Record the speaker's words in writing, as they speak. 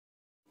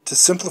To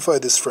simplify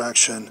this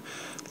fraction,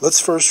 let's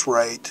first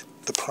write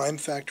the prime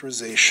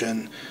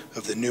factorization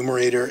of the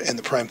numerator and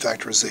the prime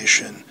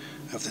factorization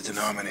of the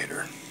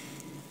denominator.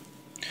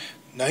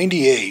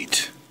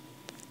 98,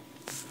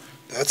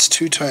 that's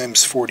 2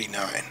 times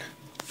 49.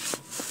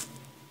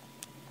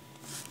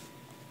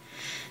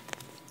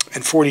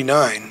 And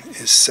 49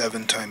 is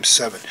 7 times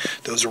 7.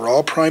 Those are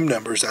all prime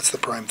numbers. That's the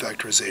prime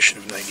factorization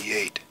of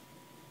 98.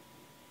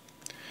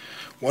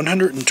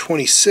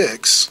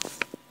 126,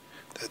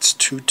 that's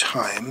 2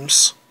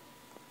 times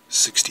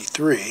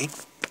 63.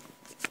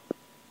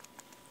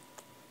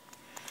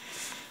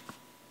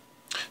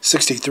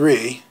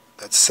 63,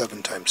 that's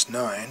 7 times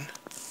 9.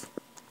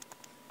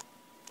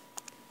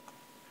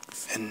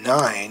 And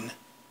 9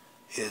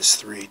 is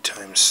 3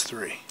 times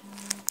 3.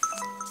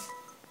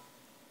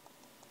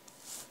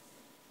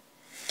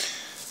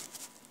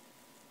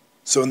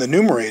 So in the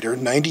numerator,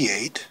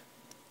 98,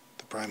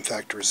 the prime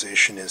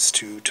factorization is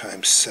 2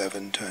 times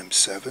 7 times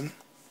 7.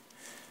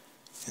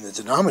 In the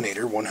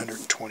denominator,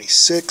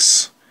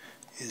 126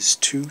 is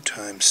 2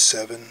 times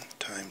 7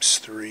 times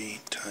 3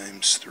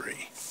 times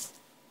 3.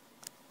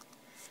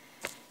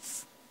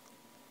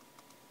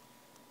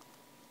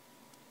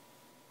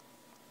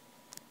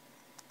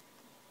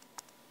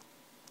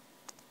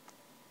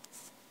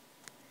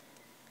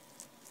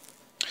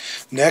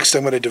 Next,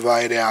 I'm going to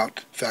divide out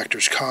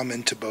factors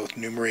common to both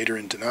numerator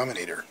and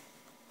denominator.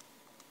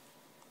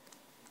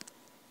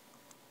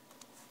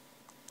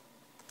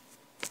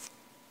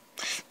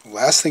 The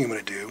last thing I'm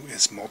going to do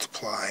is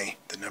multiply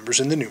the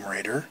numbers in the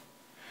numerator,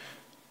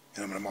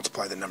 and I'm going to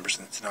multiply the numbers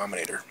in the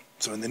denominator.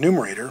 So in the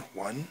numerator,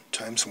 1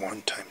 times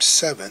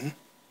 7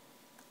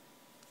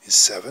 is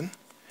 7.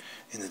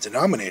 In the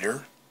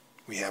denominator,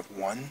 we have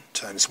 1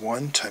 times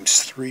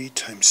 3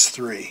 times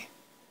 3.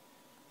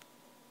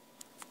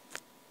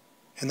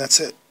 And that's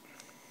it.